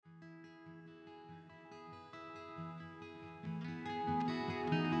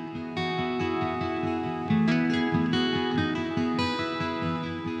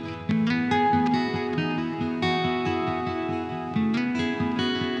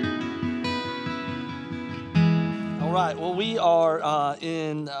All right, well, we are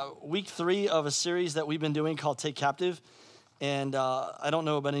in week 3 of a series that we've been doing called Take Captive. And I don't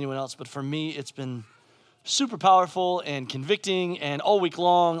know about anyone else, but for me, it's been super powerful and convicting. And all week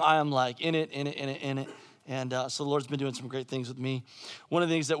long, I am like in it. And so the Lord's been doing some great things with me. One of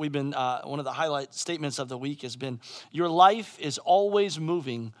the things that we've been, one of the highlight statements of the week has been, your life is always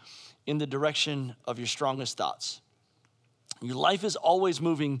moving in the direction of your strongest thoughts. Your life is always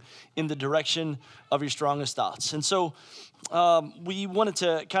moving in the direction of your strongest thoughts. And so we wanted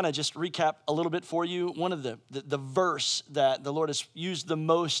to kind of just recap a little bit for you. One of the verse that the Lord has used the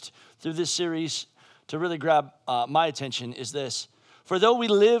most through this series to really grab my attention is this. For though we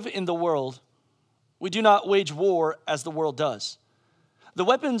live in the world, we do not wage war as the world does. The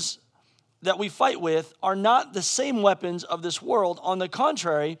weapons that we fight with are not the same weapons of this world. On the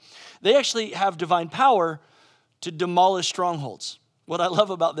contrary, they actually have divine power to demolish strongholds. What I love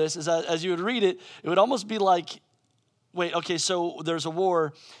about this is as you would read it, it would almost be like, wait, okay, so there's a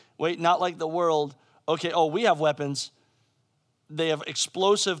war. Wait, not like the world. Okay, oh, we have weapons. They have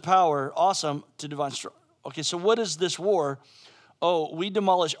explosive power, awesome, to divine strength. Okay, so what is this war? Oh, we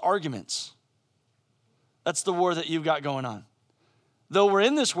demolish arguments. That's the war that you've got going on. Though we're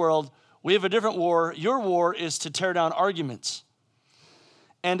in this world, we have a different war. Your war is to tear down arguments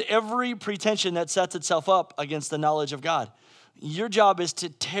and every pretension that sets itself up against the knowledge of God. Your job is to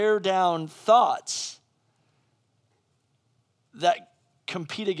tear down thoughts that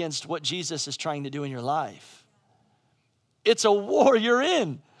compete against what Jesus is trying to do in your life. It's a war you're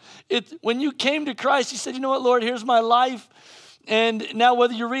in. When you came to Christ, you said, you know what, Lord, here's my life. And now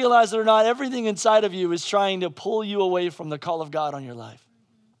whether you realize it or not, everything inside of you is trying to pull you away from the call of God on your life.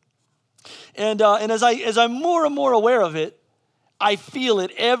 And as I'm more and more aware of it, I feel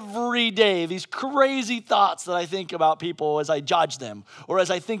it every day, these crazy thoughts that I think about people as I judge them or as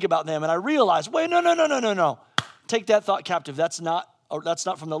I think about them. And I realize, wait, no. Take that thought captive. That's not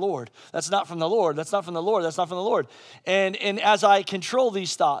from the Lord. That's not from the Lord. That's not from the Lord. That's not from the Lord. And as I control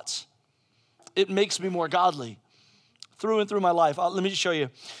these thoughts, it makes me more godly through and through my life. Let me just show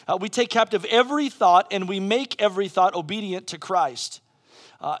you. We take captive every thought and we make every thought obedient to Christ.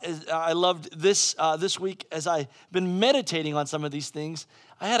 I loved this week as I've been meditating on some of these things.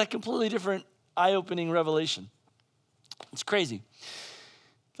 I had a completely different eye-opening revelation. It's crazy.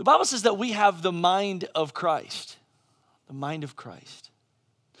 The Bible says that we have the mind of Christ. The mind of Christ.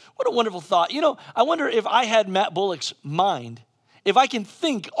 What a wonderful thought. You know, I wonder if I had Matt Bullock's mind, if I can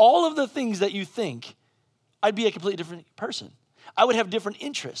think all of the things that you think, I'd be a completely different person. I would have different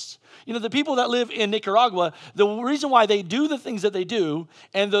interests. You know, the people that live in Nicaragua, the reason why they do the things that they do,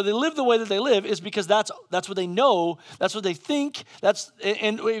 and though they live the way that they live, is because that's what they know, that's what they think.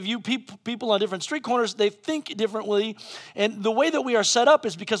 And if you people on different street corners, they think differently. And the way that we are set up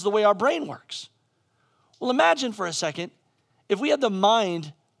is because of the way our brain works. Well, imagine for a second if we had the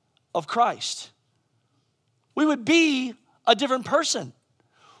mind of Christ. We would be a different person.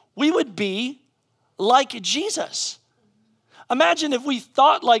 We would be like Jesus. Imagine if we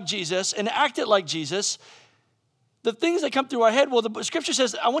thought like Jesus and acted like Jesus, the things that come through our head, well, the scripture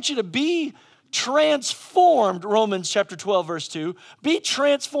says, I want you to be transformed, Romans chapter 12, verse 2. Be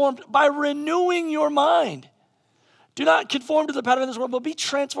transformed by renewing your mind. Do not conform to the pattern of this world, but be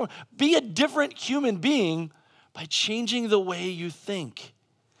transformed. Be a different human being by changing the way you think.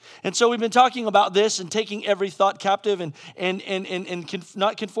 And so we've been talking about this and taking every thought captive and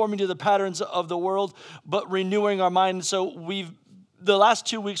not conforming to the patterns of the world, but renewing our mind. And so the last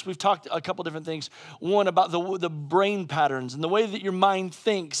 2 weeks, we've talked a couple different things. One about the brain patterns and the way that your mind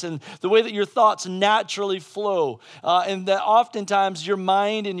thinks and the way that your thoughts naturally flow. And that oftentimes your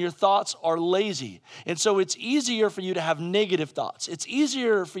mind and your thoughts are lazy. And so it's easier for you to have negative thoughts. It's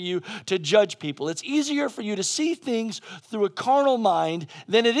easier for you to judge people. It's easier for you to see things through a carnal mind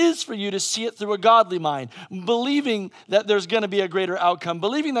than it is for you to see it through a godly mind. Believing that there's going to be a greater outcome.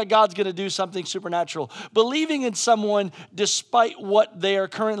 Believing that God's going to do something supernatural. Believing in someone despite what they are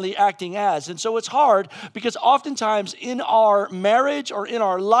currently acting as. And so it's hard because oftentimes in our marriage or in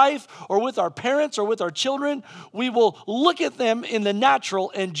our life or with our parents or with our children, we will look at them in the natural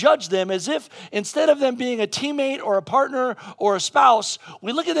and judge them as if instead of them being a teammate or a partner or a spouse,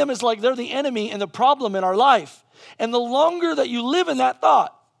 we look at them as like they're the enemy and the problem in our life. And the longer that you live in that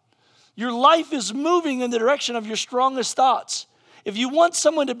thought, your life is moving in the direction of your strongest thoughts. If you want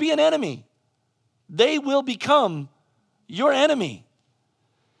someone to be an enemy, they will become your enemy.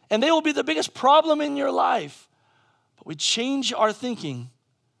 And they will be the biggest problem in your life. But we change our thinking,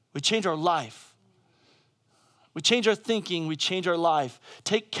 we change our life. We change our thinking, we change our life.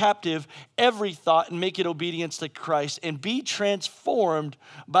 Take captive every thought and make it obedience to Christ and be transformed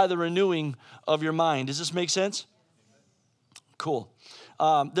by the renewing of your mind. Does this make sense? Cool.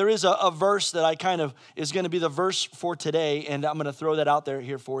 There is a verse that I kind of is going to be the verse for today, and I'm going to throw that out there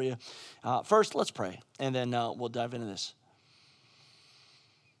here for you. First, let's pray, and then we'll dive into this.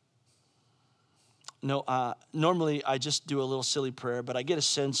 No, normally I just do a little silly prayer, but I get a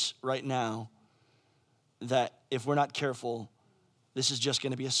sense right now that if we're not careful, this is just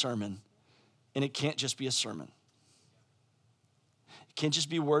going to be a sermon, and it can't just be a sermon. It can't just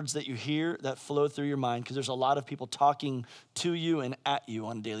be words that you hear that flow through your mind, because there's a lot of people talking to you and at you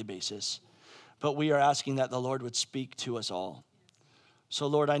on a daily basis. But we are asking that the Lord would speak to us all. So,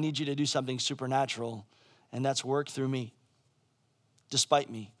 Lord, I need you to do something supernatural, and that's work through me, despite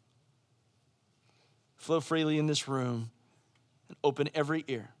me. Flow freely in this room and open every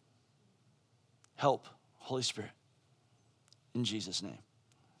ear. Help, Holy Spirit, in Jesus' name.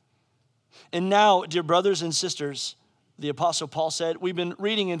 And now, dear brothers and sisters, the Apostle Paul said, we've been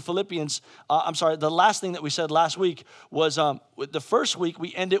reading in Philippians, the last thing that we said last week was, the first week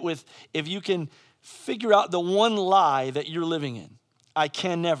we ended with, if you can figure out the one lie that you're living in. I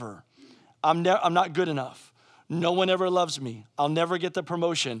can never. I'm not good enough. No one ever loves me. I'll never get the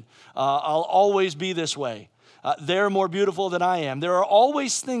promotion. I'll always be this way. They're more beautiful than I am. There are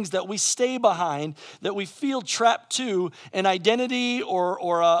always things that we stay behind, that we feel trapped to an identity,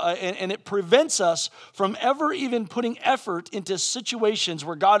 and it prevents us from ever even putting effort into situations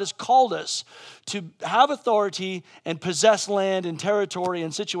where God has called us to have authority and possess land and territory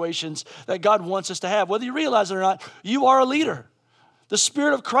and situations that God wants us to have. Whether you realize it or not, you are a leader. The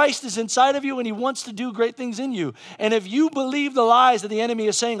Spirit of Christ is inside of you, and He wants to do great things in you. And if you believe the lies that the enemy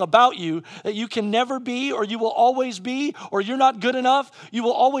is saying about you, that you can never be, or you will always be, or you're not good enough, you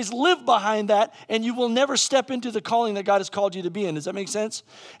will always live behind that, and you will never step into the calling that God has called you to be in. Does that make sense?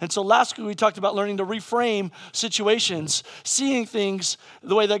 And so last week we talked about learning to reframe situations, seeing things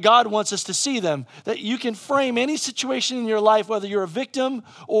the way that God wants us to see them. That you can frame any situation in your life, whether you're a victim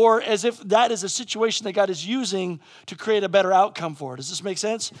or as if that is a situation that God is using to create a better outcome for it. Does this make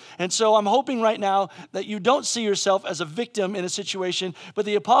sense? And so I'm hoping right now that you don't see yourself as a victim in a situation, but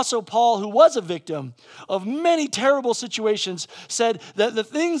the Apostle Paul, who was a victim of many terrible situations, said that the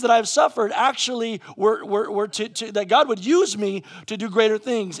things that I've suffered actually were that God would use me to do greater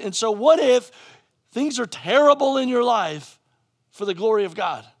things. And so what if things are terrible in your life for the glory of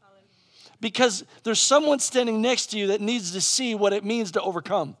God? Because there's someone standing next to you that needs to see what it means to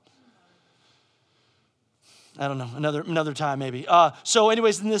overcome. I don't know, another time maybe. So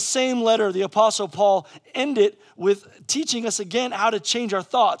anyways, in this same letter, the Apostle Paul ended with teaching us again how to change our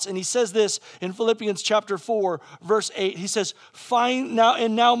thoughts. And he says this in Philippians chapter 4, verse 8. He says,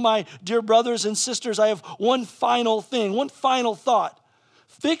 now my dear brothers and sisters, I have one final thing, one final thought.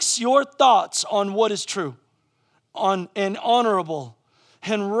 Fix your thoughts on what is true, and honorable,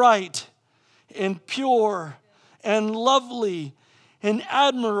 and right, and pure, and lovely, and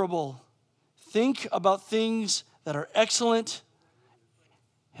admirable. Think about things that are excellent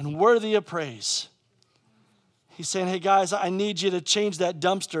and worthy of praise. He's saying, hey guys, I need you to change that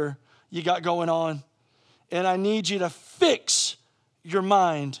dumpster you got going on. And I need you to fix your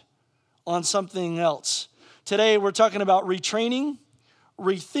mind on something else. Today we're talking about retraining,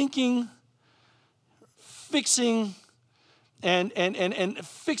 rethinking, fixing, and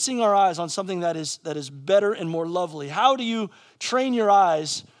fixing our eyes on something that is better and more lovely. How do you train your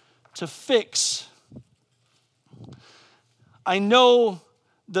eyes to fix? I know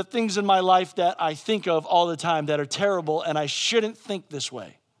the things in my life that I think of all the time that are terrible, and I shouldn't think this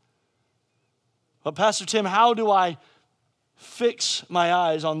way. But Pastor Tim, how do I fix my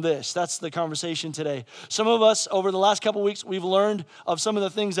eyes on this? That's the conversation today. Some of us, over the last couple of weeks, we've learned of some of the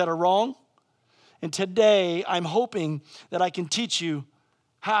things that are wrong. And today, I'm hoping that I can teach you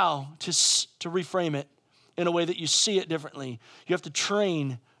how to reframe it in a way that you see it differently. You have to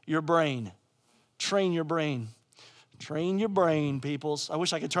train your brain. Train your brain. Train your brain, peoples. I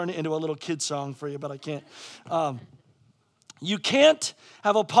wish I could turn it into a little kid song for you, but I can't. You can't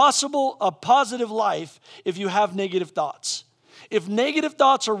have a positive life if you have negative thoughts. If negative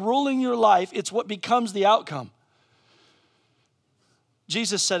thoughts are ruling your life, it's what becomes the outcome.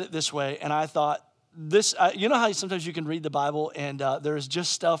 Jesus said it this way, and I thought, you know how sometimes you can read the Bible and there's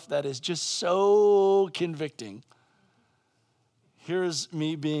just stuff that is just so convicting. Here's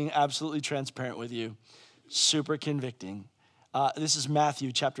me being absolutely transparent with you. Super convicting. This is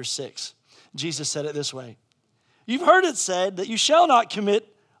Matthew chapter 6. Jesus said it this way. You've heard it said that you shall not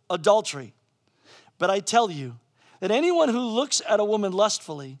commit adultery. But I tell you that anyone who looks at a woman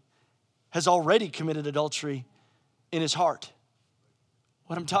lustfully has already committed adultery in his heart.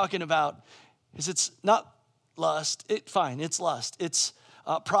 What I'm talking about is it's not lust. It's lust. It's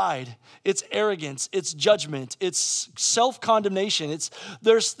pride, it's arrogance, it's judgment, it's self-condemnation.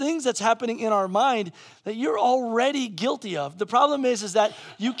 There's things that's happening in our mind that you're already guilty of. The problem is that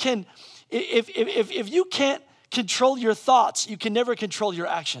you can, if you can't control your thoughts, you can never control your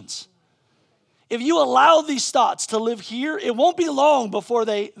actions. If you allow these thoughts to live here, it won't be long before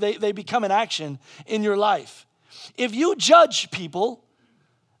they become an action in your life. If you judge people,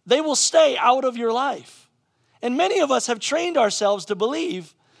 they will stay out of your life. And many of us have trained ourselves to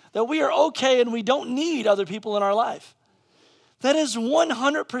believe that we are okay and we don't need other people in our life. That is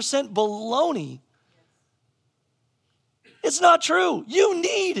 100% baloney. It's not true. You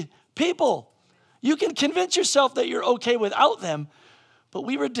need people. You can convince yourself that you're okay without them, but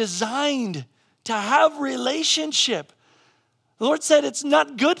we were designed to have relationship. The Lord said it's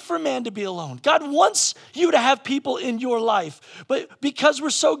not good for man to be alone. God wants you to have people in your life. But because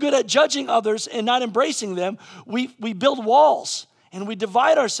we're so good at judging others and not embracing them, we build walls and we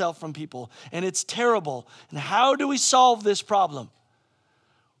divide ourselves from people. And it's terrible. And how do we solve this problem?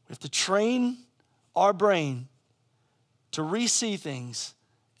 We have to train our brain to re-see things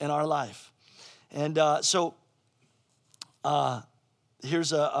in our life. And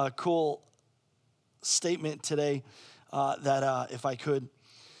here's a cool statement today. That if I could,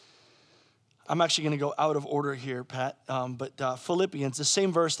 I'm actually going to go out of order here, Pat. But Philippians, the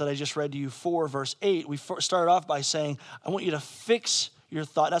same verse that I just read to you, 4 verse 8, we started off by saying, I want you to fix your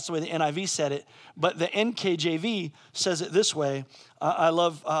thought. That's the way the NIV said it. But the NKJV says it this way. I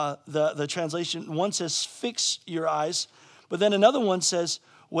love the translation. One says, fix your eyes. But then another one says,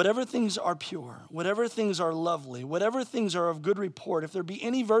 whatever things are pure, whatever things are lovely, whatever things are of good report, if there be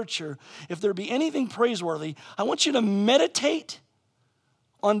any virtue, if there be anything praiseworthy, I want you to meditate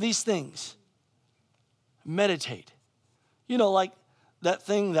on these things. Meditate. You know, like that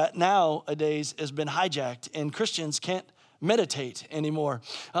thing that nowadays has been hijacked and Christians can't meditate anymore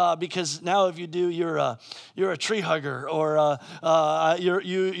because now if you do, you're a tree hugger or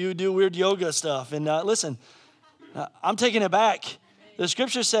you do weird yoga stuff. And listen, I'm taking it back. The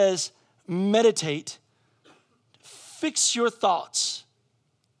scripture says, meditate, fix your thoughts.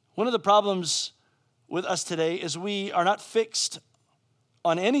 One of the problems with us today is we are not fixed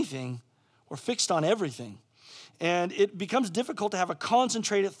on anything. We're fixed on everything. And it becomes difficult to have a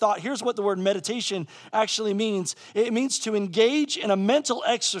concentrated thought. Here's what the word meditation actually means. It means to engage in a mental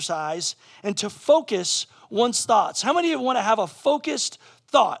exercise and to focus one's thoughts. How many of you want to have a focused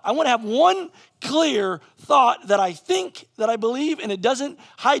thought? I want to have one clear thought that I think, that I believe, and it doesn't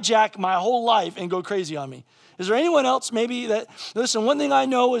hijack my whole life and go crazy on me. Is there anyone else maybe that, listen, one thing I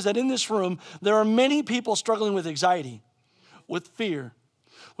know is that in this room, there are many people struggling with anxiety, with fear,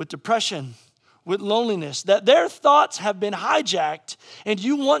 with depression, with loneliness, that their thoughts have been hijacked and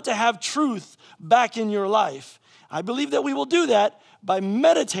you want to have truth back in your life. I believe that we will do that by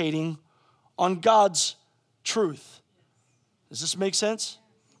meditating on God's truth. Does this make sense?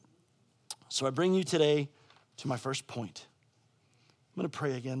 So I bring you today to my first point. I'm going to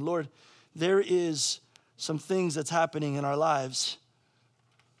pray again. Lord, there is some things that's happening in our lives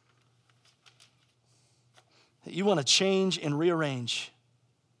that you want to change and rearrange.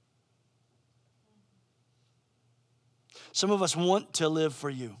 Some of us want to live for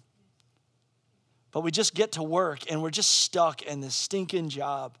you, but we just get to work and we're just stuck in this stinking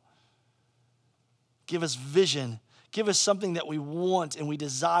job. Give us vision. Give us something that we want and we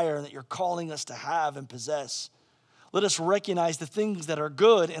desire and that you're calling us to have and possess. Let us recognize the things that are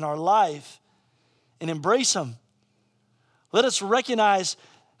good in our life and embrace them. Let us recognize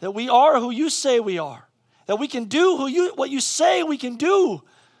that we are who you say we are, that we can do what you say we can do.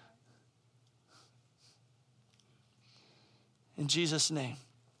 In Jesus' name.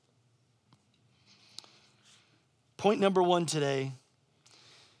 Point number 1 today.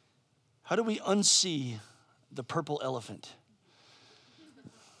 How do we unsee the purple elephant?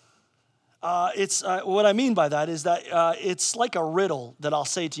 What I mean by that is that it's like a riddle that I'll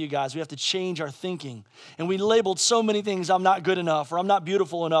say to you guys. We have to change our thinking. And we labeled so many things. I'm not good enough, or I'm not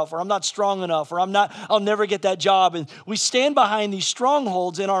beautiful enough, or I'm not strong enough, or I'll never get that job. And we stand behind these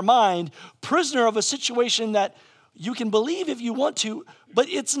strongholds in our mind, prisoner of a situation that you can believe if you want to, but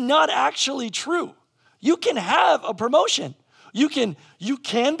it's not actually true. You can have a promotion. You can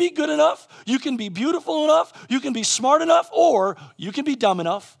be good enough, you can be beautiful enough, you can be smart enough, or you can be dumb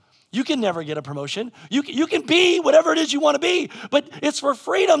enough. You can never get a promotion. You can be whatever it is you want to be, but it's for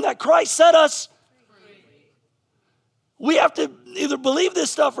freedom that Christ set us. We have to either believe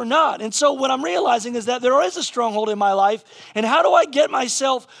this stuff or not. And so what I'm realizing is that there is a stronghold in my life, and how do I get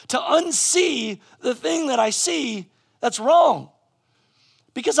myself to unsee the thing that I see that's wrong?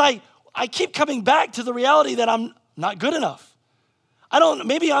 Because I keep coming back to the reality that I'm not good enough.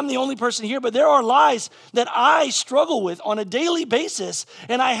 Maybe I'm the only person here, but there are lies that I struggle with on a daily basis,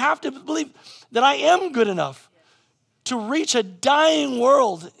 and I have to believe that I am good enough to reach a dying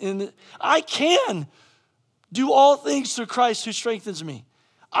world. And I can do all things through Christ who strengthens me.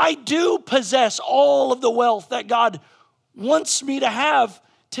 I do possess all of the wealth that God wants me to have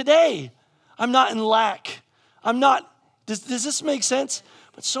today. I'm not in lack. Does this make sense?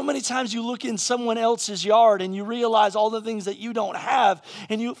 But so many times you look in someone else's yard and you realize all the things that you don't have,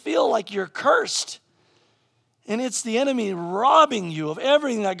 and you feel like you're cursed. And it's the enemy robbing you of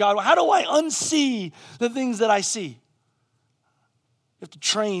everything that God. How do I unsee the things that I see? You have to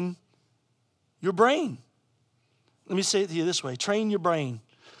train your brain. Let me say it to you this way. Train your brain.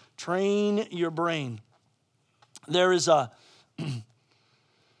 Train your brain. There is a...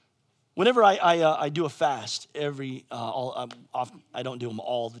 Whenever I do a fast, I don't do them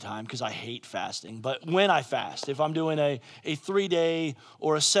all the time because I hate fasting. But when I fast, if I'm doing a 3-day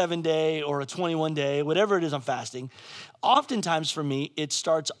or a 7-day or a 21-day, whatever it is I'm fasting, oftentimes for me, it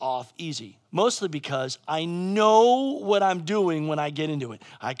starts off easy. Mostly because I know what I'm doing when I get into it.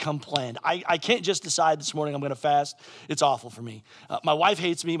 I come planned. I can't just decide this morning I'm going to fast. It's awful for me. My wife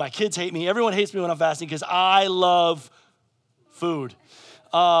hates me. My kids hate me. Everyone hates me when I'm fasting because I love food.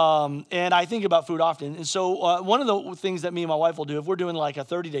 And I think about food often. And so one of the things that me and my wife will do, if we're doing like a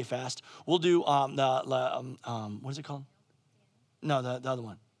 30-day fast, we'll do, what is it called? No, the other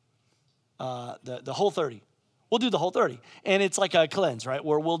one. The whole 30. We'll do the whole 30. And it's like a cleanse, right?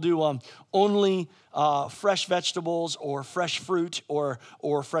 Where we'll do only fresh vegetables or fresh fruit or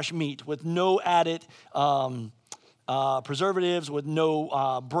fresh meat with no added preservatives, with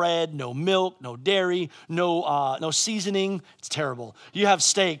no bread, no milk, no dairy, no seasoning. It's terrible. You have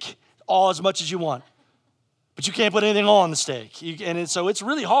steak all as much as you want, but you can't put anything on the steak. So it's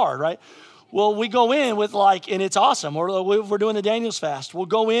really hard, right? Well, we go in with and it's awesome. We're doing the Daniel's fast. We'll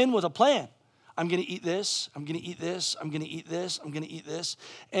go in with a plan. I'm going to eat this. I'm going to eat this. I'm going to eat this. I'm going to eat this.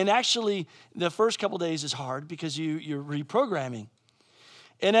 And actually, the first couple days is hard because you're reprogramming.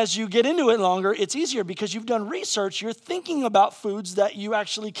 And as you get into it longer, it's easier because you've done research. You're thinking about foods that you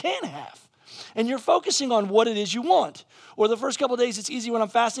actually can have. And you're focusing on what it is you want. Or the first couple of days, it's easy when I'm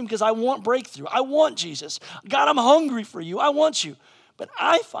fasting because I want breakthrough. I want Jesus. God, I'm hungry for you. I want you. But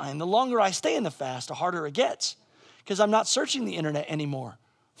I find the longer I stay in the fast, the harder it gets because I'm not searching the internet anymore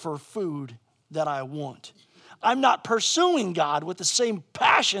for food that I want. I'm not pursuing God with the same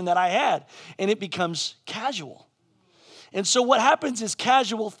passion that I had, and it becomes casual. And so what happens is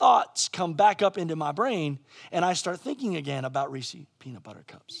casual thoughts come back up into my brain, and I start thinking again about Reese peanut butter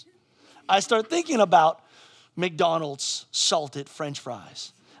cups. I start thinking about McDonald's salted French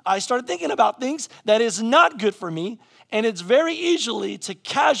fries. I start thinking about things that is not good for me, and it's very easily to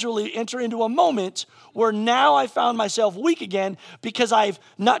casually enter into a moment where now I found myself weak again because I've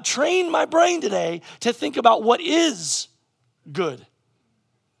not trained my brain today to think about what is good.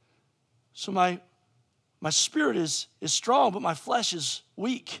 So my spirit is strong, but my flesh is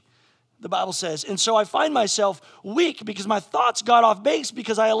weak, the Bible says. And so I find myself weak because my thoughts got off base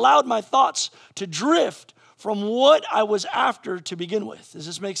because I allowed my thoughts to drift from what I was after to begin with. Does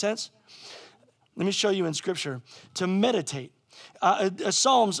this make sense? Let me show you in Scripture. To meditate.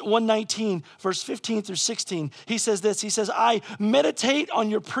 Psalms 119, verse 15 through 16, he says this. He says, I meditate on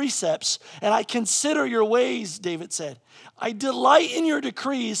your precepts and I consider your ways, David said. I delight in your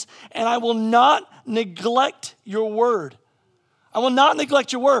decrees and I will not neglect your word. I will not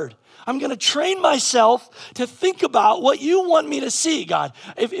neglect your word. I'm going to train myself to think about what you want me to see, God.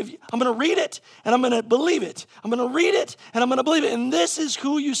 If I'm going to read it and I'm going to believe it. I'm going to read it and I'm going to believe it. And this is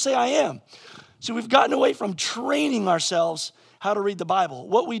who you say I am. So we've gotten away from training ourselves how to read the Bible.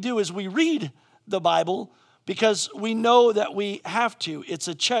 What we do is we read the Bible because we know that we have to. It's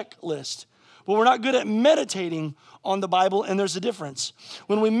a checklist. But we're not good at meditating on the Bible, and there's a difference.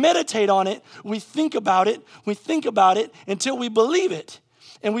 When we meditate on it, we think about it until we believe it,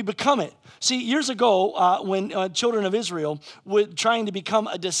 and we become it. See, years ago, when children of Israel were trying to become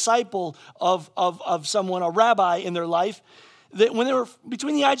a disciple of someone, a rabbi in their life, that when they were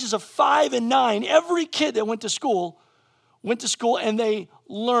between the ages of 5 and 9, every kid that went to school and they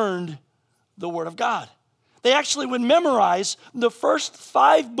learned the Word of God. They actually would memorize the first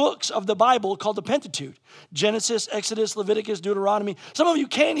 5 books of the Bible called the Pentateuch. Genesis, Exodus, Leviticus, Deuteronomy. Some of you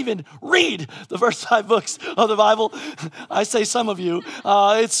can't even read the first 5 books of the Bible. I say some of you.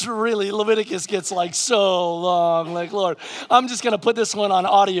 It's really, Leviticus gets so long. Lord, I'm just going to put this one on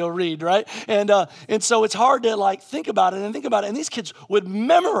audio read, right? And so it's hard to think about it. And these kids would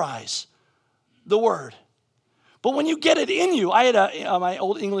memorize the Word. But when you get it in you, I had my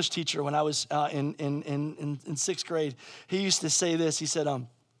old English teacher when I was in sixth grade. He used to say this. He said,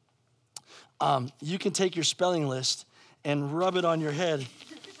 you can take your spelling list and rub it on your head.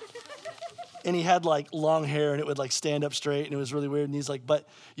 And he had like long hair and it would like stand up straight and it was really weird. And he's like, but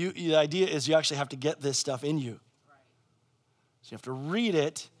the idea is you actually have to get this stuff in you. So you have to read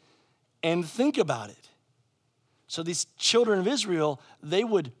it and think about it. So these children of Israel, they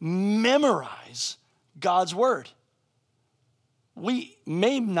would memorize God's word. We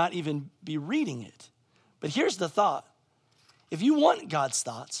may not even be reading it. But here's the thought. If you want God's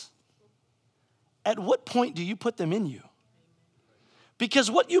thoughts, at what point do you put them in you?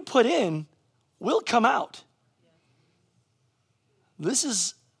 Because what you put in will come out.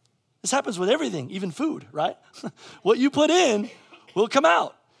 This happens with everything, even food, right? What you put in will come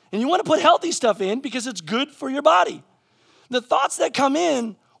out. And you want to put healthy stuff in because it's good for your body. The thoughts that come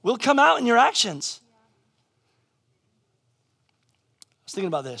in will come out in your actions. I was thinking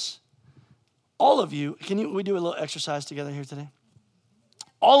about this. All of you, we do a little exercise together here today?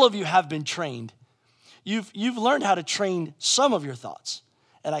 All of you have been trained. You've learned how to train some of your thoughts,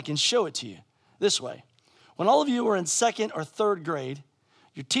 and I can show it to you this way. When all of you were in second or third grade,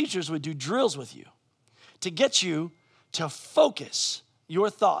 your teachers would do drills with you to get you to focus your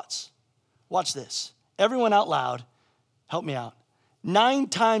thoughts. Watch this. Everyone out loud, help me out. 9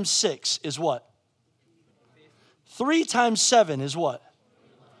 times 6 is what? 3 times 7 is what?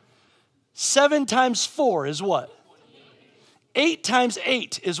 7 times 4 is what? 8 times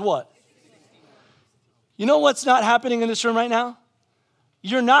 8 is what? You know what's not happening in this room right now?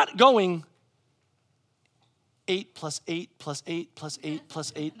 You're not going 8 plus 8 plus 8 plus 8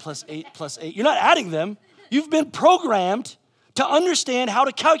 plus 8 plus 8 plus 8. You're not adding them. You've been programmed to understand how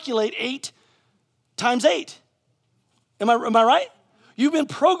to calculate 8 times 8. Am I right? You've been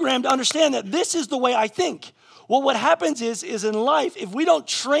programmed to understand that this is the way I think. Well, what happens is in life, if we don't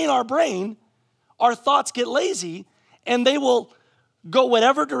train our brain, our thoughts get lazy and they will go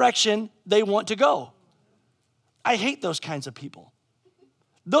whatever direction they want to go. I hate those kinds of people.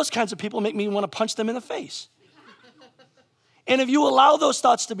 Those kinds of people make me want to punch them in the face. And if you allow those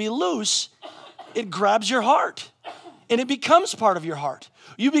thoughts to be loose, it grabs your heart and it becomes part of your heart.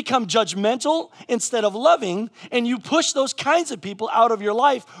 You become judgmental instead of loving, and you push those kinds of people out of your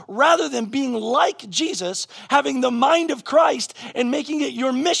life rather than being like Jesus, having the mind of Christ and making it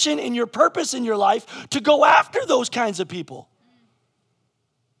your mission and your purpose in your life to go after those kinds of people.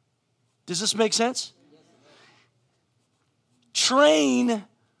 Does this make sense? Train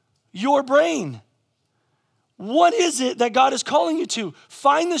your brain. What is it that God is calling you to?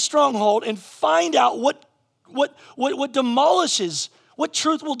 Find the stronghold and find out what demolishes, what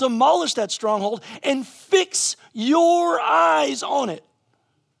truth will demolish that stronghold, and fix your eyes on it.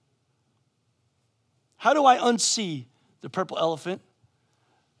 How do I unsee the purple elephant?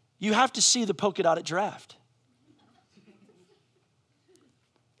 You have to see the polka dotted giraffe.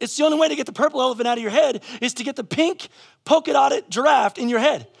 It's the only way to get the purple elephant out of your head is to get the pink polka dotted giraffe in your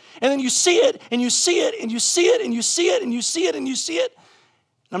head. And then you see it, and you see it, and you see it, and you see it, and you see it, and you see it.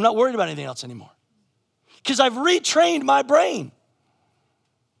 And I'm not worried about anything else anymore. Because I've retrained my brain.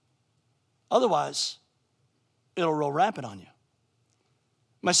 Otherwise, it'll roll rampant on you.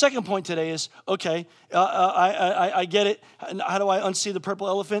 My second point today is, okay, I get it. How do I unsee the purple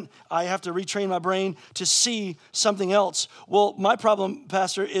elephant? I have to retrain my brain to see something else. Well, my problem,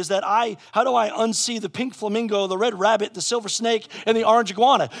 Pastor, is that how do I unsee the pink flamingo, the red rabbit, the silver snake, and the orange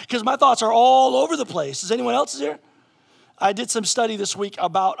iguana? Because my thoughts are all over the place. Is anyone else here? I did some study this week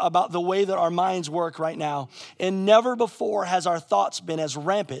about the way that our minds work right now, and never before has our thoughts been as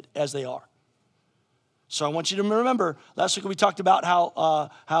rampant as they are. So I want you to remember, last week we talked about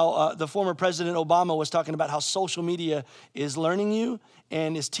how the former President Obama was talking about how social media is learning you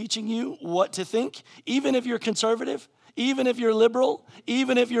and is teaching you what to think. Even if you're conservative, even if you're liberal,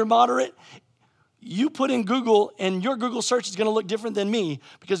 even if you're moderate, you put in Google and your Google search is going to look different than me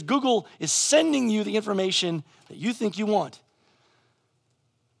because Google is sending you the information that you think you want.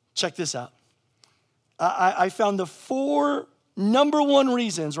 Check this out. I found the 4 number 1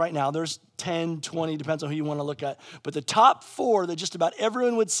 reasons right now. There's 10, 20, depends on who you want to look at. But the top 4 that just about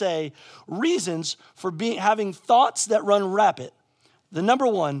everyone would say reasons for having thoughts that run rapid. The number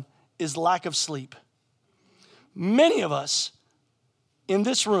 1 is lack of sleep. Many of us in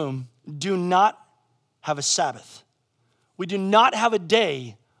this room do not have a Sabbath. We do not have a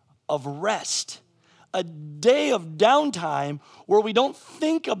day of rest, a day of downtime where we don't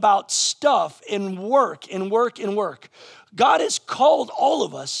think about stuff and work and work and work. God has called all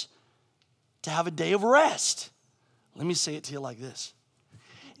of us to have a day of rest. Let me say it to you like this.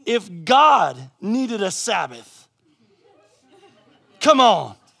 If God needed a Sabbath, Come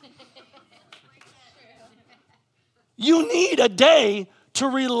on. You need a day to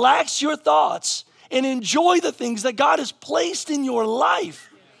relax your thoughts and enjoy the things that God has placed in your life.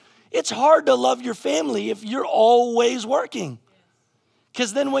 It's hard to love your family if you're always working.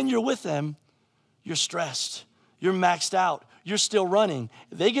 Because then when you're with them, you're stressed. You're maxed out. You're still running.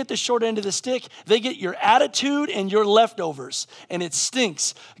 They get the short end of the stick. They get your attitude and your leftovers. And it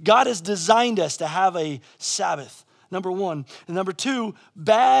stinks. God has designed us to have a Sabbath, number one. And number two,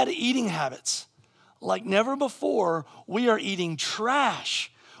 bad eating habits. Like never before, we are eating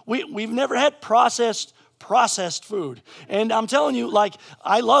trash. We've never had processed food. And I'm telling you, like,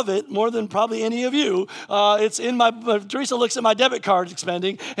 I love it more than probably any of you. It's in Teresa looks at my debit card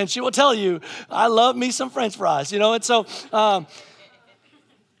spending, and she will tell you, I love me some French fries, And so,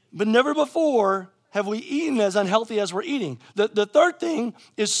 but never before have we eaten as unhealthy as we're eating. The third thing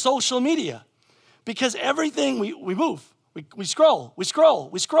is social media. Because everything we move. We scroll,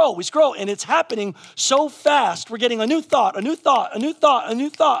 and it's happening so fast. We're getting a new thought,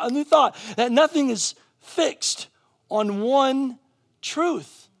 that nothing is fixed on one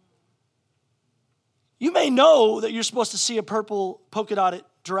truth. You may know that you're supposed to see a purple polka dotted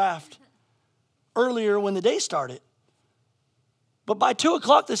giraffe earlier when the day started. But by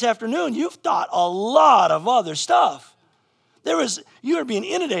 2:00 this afternoon, you've thought a lot of other stuff. You are being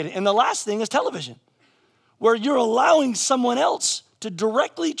inundated. And the last thing is television, where you're allowing someone else to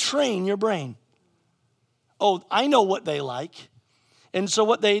directly train your brain. Oh, I know what they like. And so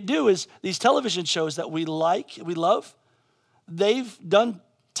what they do is these television shows that we love, they've done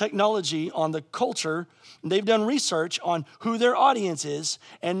technology on the culture. They've done research on who their audience is.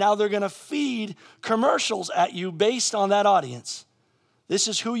 And now they're going to feed commercials at you based on that audience. This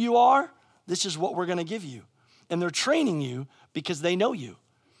is who you are. This is what we're going to give you. And they're training you because they know you.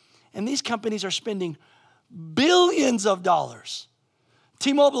 And these companies are spending billions of dollars.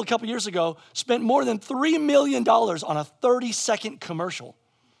 T-Mobile a couple years ago spent more than $3 million on a 30-second commercial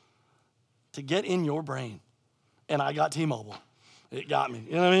to get in your brain. And I got T-Mobile. It got me.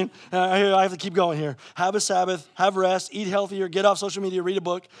 You know what I mean? I have to keep going here. Have a Sabbath, have rest, eat healthier, get off social media, read a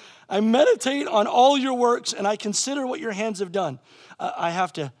book. I meditate on all your works, and I consider what your hands have done. I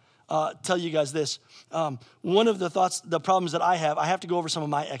have to tell you guys this. One of the problems that I have to go over some of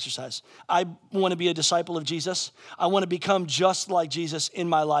my exercise. I want to be a disciple of Jesus. I want to become just like Jesus in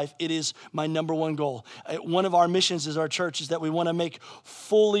my life. It is my number one goal. One of our missions as our church is that we want to make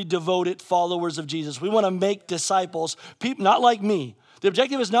fully devoted followers of Jesus. We want to make disciples, people not like me. The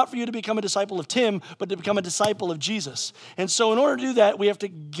objective is not for you to become a disciple of Tim, but to become a disciple of Jesus. And so in order to do that, we have to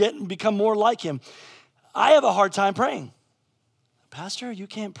become more like him. I have a hard time praying. Pastor, you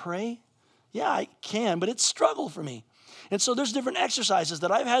can't pray? Yeah, I can, but it's a struggle for me. And so there's different exercises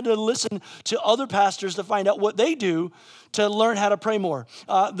that I've had to listen to other pastors to find out what they do to learn how to pray more.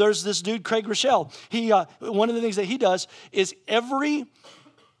 There's this dude, Craig Rochelle. One of the things that he does is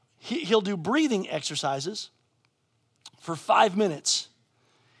he'll do breathing exercises for 5 minutes.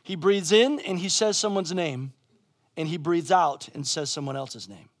 He breathes in and he says someone's name, and he breathes out and says someone else's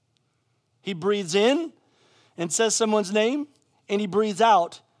name. He breathes in and says someone's name, and he breathes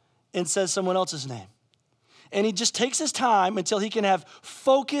out and says someone else's name. And he just takes his time until he can have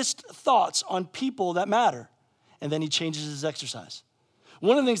focused thoughts on people that matter. And then he changes his exercise.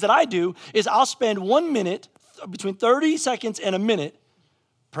 One of the things that I do is I'll spend 1 minute, between 30 seconds and a minute,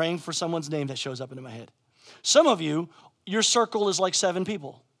 praying for someone's name that shows up into my head. Some of you, your circle is like 7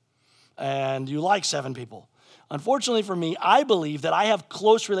 people. And you like 7 people. Unfortunately for me, I believe that I have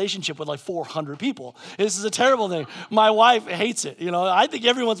close relationship with like 400 people. This is a terrible thing. My wife hates it. I think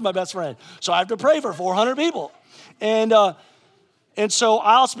everyone's my best friend. So I have to pray for 400 people. And so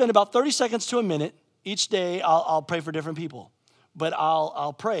I'll spend about 30 seconds to a minute. Each day I'll pray for different people. But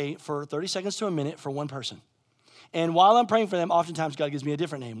I'll pray for 30 seconds to a minute for one person. And while I'm praying for them, oftentimes God gives me a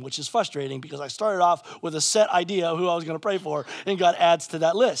different name, which is frustrating because I started off with a set idea of who I was going to pray for, and God adds to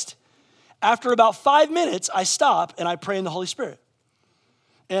that list. After about 5 minutes, I stop and I pray in the Holy Spirit.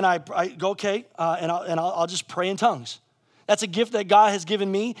 And I go, okay, and I'll just pray in tongues. That's a gift that God has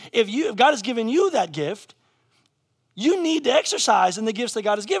given me. If God has given you that gift, you need to exercise in the gifts that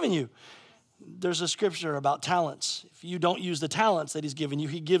God has given you. There's a scripture about talents. If you don't use the talents that he's given you,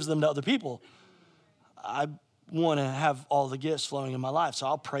 he gives them to other people. I want to have all the gifts flowing in my life, so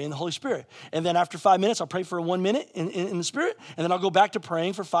I'll pray in the Holy Spirit. And then after 5 minutes, I'll pray for 1 minute in the Spirit, and then I'll go back to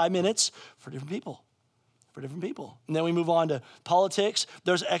praying for 5 minutes for different people. And then we move on to politics.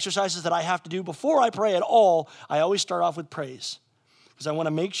 There's exercises that I have to do before I pray at all. I always start off with praise because I want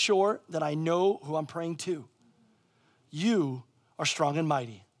to make sure that I know who I'm praying to. You are strong and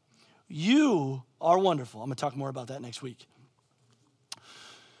mighty. You are wonderful. I'm going to talk more about that next week.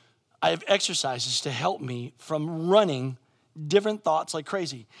 I have exercises to help me from running different thoughts like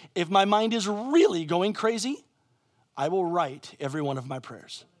crazy. If my mind is really going crazy, I will write every one of my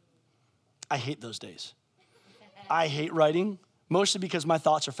prayers. I hate those days. I hate writing, mostly because my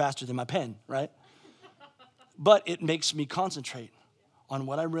thoughts are faster than my pen, right? But it makes me concentrate on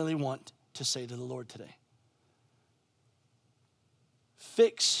what I really want to say to the Lord today.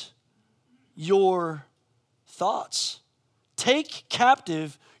 Fix your thoughts. Take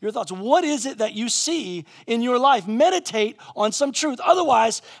captive your thoughts. What is it that you see in your life? Meditate on some truth.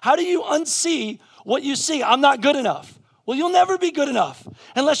 Otherwise, how do you unsee what you see? I'm not good enough. Well, you'll never be good enough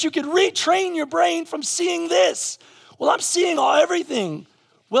unless you can retrain your brain from seeing this. Well, I'm seeing everything.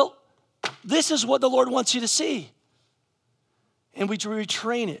 Well, this is what the Lord wants you to see. And we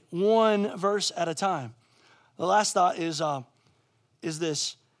retrain it one verse at a time. The last thought is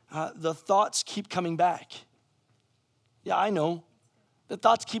this. The thoughts keep coming back. Yeah, I know. The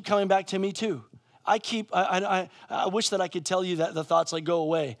thoughts keep coming back to me too. I wish that I could tell you that the thoughts like go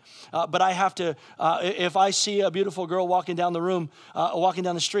away. But I have to, if I see a beautiful girl walking down the room, walking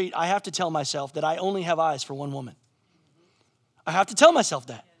down the street, I have to tell myself that I only have eyes for one woman. I have to tell myself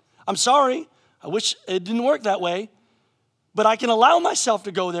that. I'm sorry. I wish it didn't work that way. But I can allow myself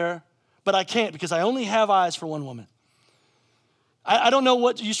to go there, but I can't because I only have eyes for one woman. I don't know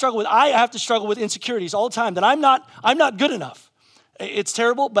what you struggle with. I have to struggle with insecurities all the time, that I'm not good enough. It's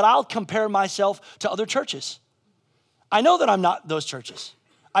terrible, but I'll compare myself to other churches. I know that I'm not those churches.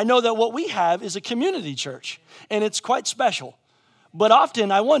 I know that what we have is a community church, and it's quite special. But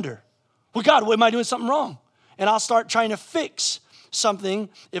often I wonder, well, God, am I doing something wrong? And I'll start trying to fix something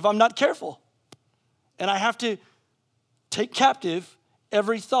if I'm not careful. And I have to take captive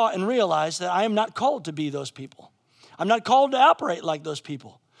every thought and realize that I am not called to be those people. I'm not called to operate like those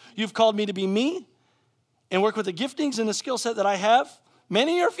people. You've called me to be me and work with the giftings and the skill set that I have.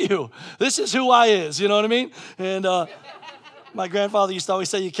 Many or few. This is who I is, you know what I mean? And my grandfather used to always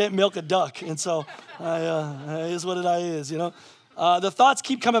say, you can't milk a duck. And so it is what it is, you know. The thoughts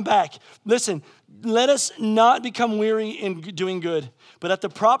keep coming back. Listen, let us not become weary in doing good, but at the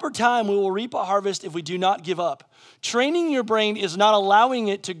proper time we will reap a harvest if we do not give up. Training your brain is not allowing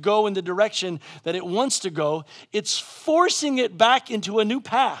it to go in the direction that it wants to go. It's forcing it back into a new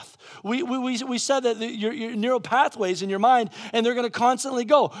path. We said that your neural pathways in your mind, and they're going to constantly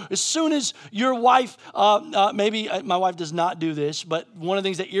go. As soon as your wife, maybe my wife does not do this, but one of the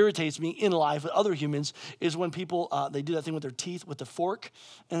things that irritates me in life with other humans is when people, they do that thing with their teeth, with the fork,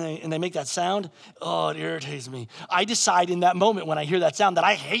 and they make that sound. Oh, it irritates me. I decide in that moment when I hear that sound that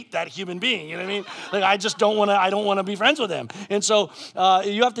I hate that human being. You know what I mean? Like I don't want to be friends with them. And so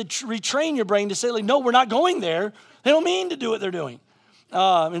you have to retrain your brain to say, like, no, we're not going there. They don't mean to do what they're doing.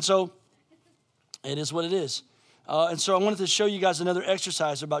 And so it is what it is. And so I wanted to show you guys another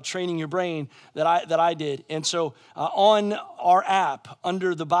exercise about training your brain that I did. And so on our app,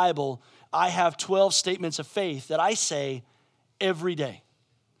 under the Bible, I have 12 statements of faith that I say every day.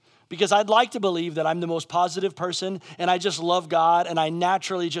 Because I'd like to believe that I'm the most positive person, and I just love God, and I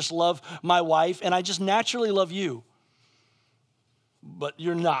naturally just love my wife, and I just naturally love you. But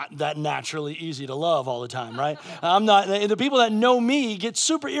you're not that naturally easy to love all the time, right? I'm not. The people that know me get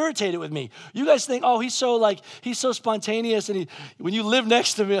super irritated with me. You guys think, oh, he's so spontaneous, and when you live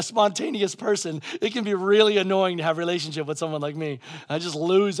next to me, a spontaneous person, it can be really annoying to have a relationship with someone like me. I just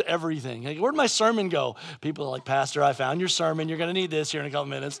lose everything. Like, where'd my sermon go? People are like, Pastor, I found your sermon. You're going to need this here in a couple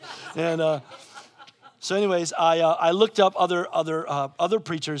minutes. And so anyways, I looked up other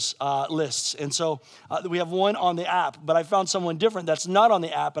preachers' lists. And so we have one on the app, but I found someone different that's not on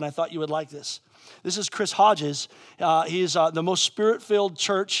the app, and I thought you would like this. This is Chris Hodges. He's the most spirit-filled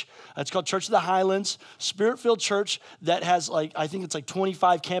church. It's called Church of the Highlands. Spirit-filled church that has I think it's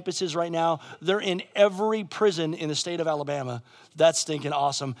 25 campuses right now. They're in every prison in the state of Alabama. That's stinking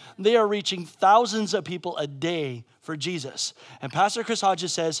awesome. They are reaching thousands of people a day for Jesus. And Pastor Chris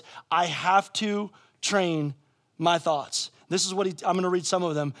Hodges says, I have to train my thoughts. This is what I'm going to read some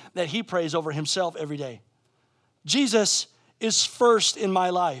of them that he prays over himself every day. Jesus is first in my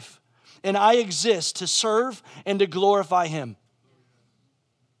life, and I exist to serve and to glorify him.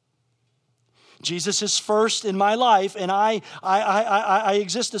 Jesus is first in my life, and I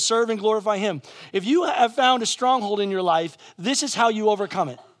exist to serve and glorify him. If you have found a stronghold in your life, this is how you overcome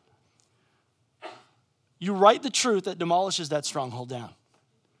it. You write the truth that demolishes that stronghold down.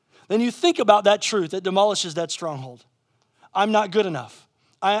 Then you think about that truth that demolishes that stronghold. I'm not good enough.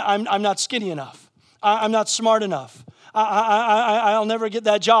 I'm not skinny enough. I'm not smart enough. I'll never get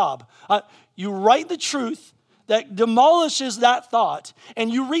that job. You write the truth that demolishes that thought, and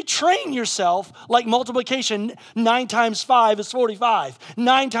you retrain yourself like multiplication. 9 times 5 is 45.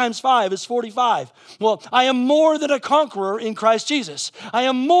 9 times 5 is 45. Well, I am more than a conqueror in Christ Jesus. I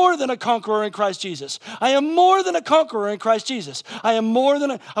am more than a conqueror in Christ Jesus. I am more than a conqueror in Christ Jesus. I am more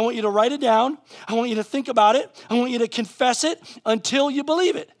than I want you to write it down. I want you to think about it. I want you to confess it until you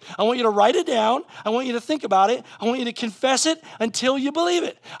believe it. I want you to write it down. I want you to think about it. I want you to confess it until you believe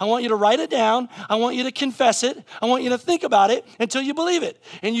it. I want you to write it down. I want you to confess it. I want you to think about it until you believe it.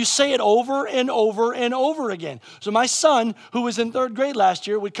 And you say it over and over and over again. So my son, who was in 3rd grade last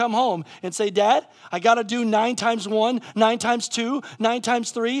year, would come home and say, Dad, I got to do 9 times 1, 9 times 2, 9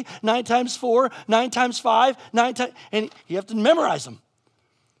 times 3, 9 times 4, 9 times 5, 9 times, and you have to memorize them.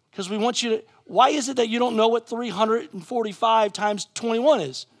 Because we want you to, why is it that you don't know what 345 times 21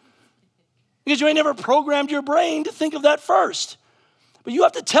 is? Because you ain't never programmed your brain to think of that first. But you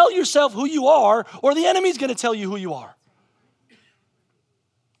have to tell yourself who you are, or the enemy's going to tell you who you are.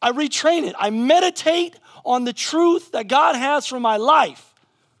 I retrain it. I meditate on the truth that God has for my life.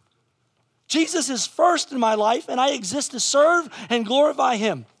 Jesus is first in my life, and I exist to serve and glorify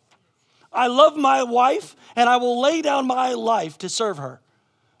him. I love my wife, and I will lay down my life to serve her.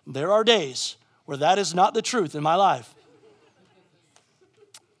 There are days where that is not the truth in my life.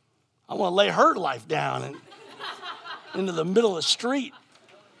 I want to lay her life down and into the middle of the street.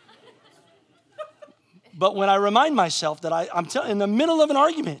 But when I remind myself that I'm in the middle of an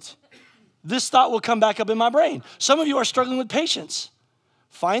argument, this thought will come back up in my brain. Some of you are struggling with patience.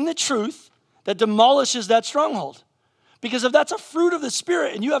 Find the truth that demolishes that stronghold. Because if that's a fruit of the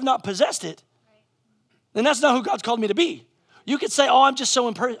Spirit and you have not possessed it, then that's not who God's called me to be. You could say, "Oh, I'm just so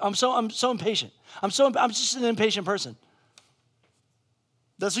I'm so impatient. I'm just an impatient person."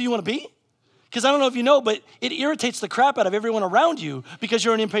 That's who you want to be? Because I don't know if you know, but it irritates the crap out of everyone around you because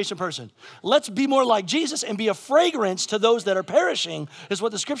you're an impatient person. Let's be more like Jesus and be a fragrance to those that are perishing, is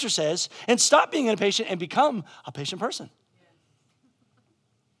what the scripture says, and stop being impatient and become a patient person.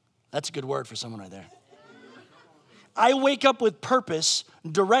 That's a good word for someone right there. I wake up with purpose,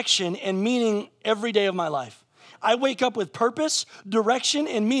 direction, and meaning every day of my life. I wake up with purpose, direction,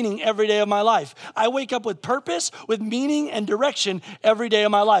 and meaning every day of my life. I wake up with purpose, with meaning, and direction every day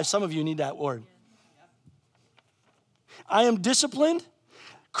of my life. Some of you need that word. I am disciplined.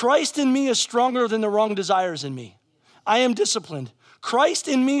 Christ in me is stronger than the wrong desires in me. I am disciplined. Christ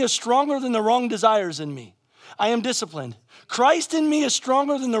in me is stronger than the wrong desires in me. I am disciplined. Christ in me is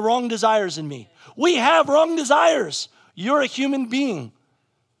stronger than the wrong desires in me. We have wrong desires. You're a human being.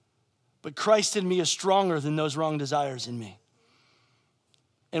 But Christ in me is stronger than those wrong desires in me.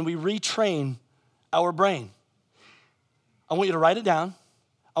 And we retrain our brain. I want you to write it down.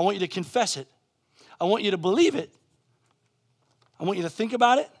 I want you to confess it. I want you to believe it. I want you to think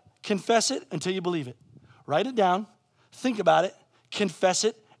about it, confess it until you believe it. Write it down, think about it, confess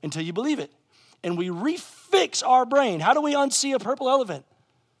it until you believe it. And we refix our brain. How do we unsee a purple elephant?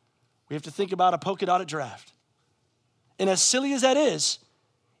 We have to think about a polka dotted giraffe. And as silly as that is,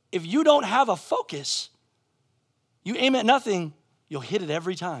 if you don't have a focus, you aim at nothing, you'll hit it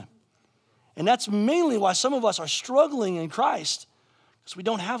every time. And that's mainly why some of us are struggling in Christ, because we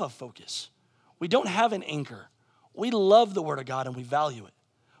don't have a focus. We don't have an anchor. We love the Word of God and we value it.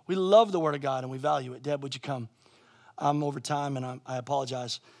 We love the Word of God and we value it. Deb, would you come? I'm over time and I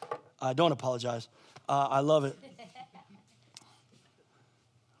apologize. I don't apologize. I love it.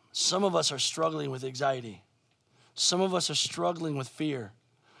 Some of us are struggling with anxiety. Some of us are struggling with fear.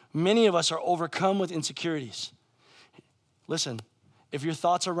 Many of us are overcome with insecurities. Listen, if your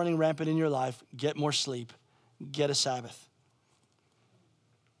thoughts are running rampant in your life, get more sleep. Get a Sabbath.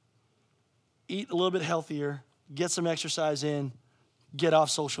 Eat a little bit healthier. Get some exercise in. Get off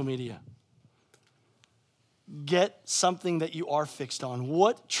social media. Get something that you are fixed on.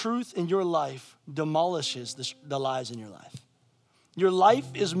 What truth in your life demolishes the lies in your life? Your life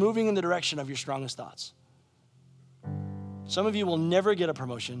is moving in the direction of your strongest thoughts. Some of you will never get a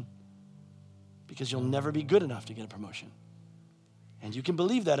promotion because you'll never be good enough to get a promotion. And you can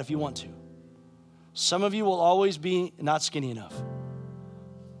believe that if you want to. Some of you will always be not skinny enough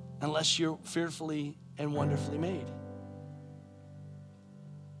unless you're fearfully and wonderfully made.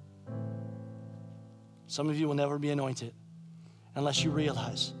 Some of you will never be anointed unless you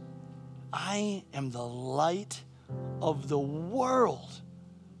realize, I am the light of the world,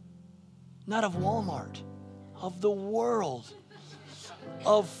 not of Walmart, of the world,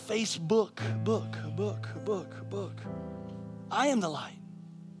 of Facebook, book. I am the light.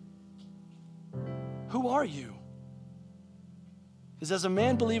 Who are you? Because as a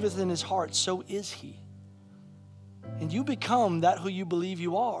man believeth in his heart, so is he. And you become that who you believe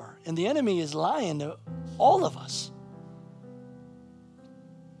you are. And the enemy is lying to all of us.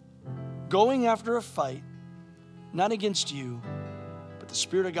 Going after a fight, not against you, but the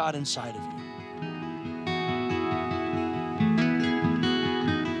Spirit of God inside of you.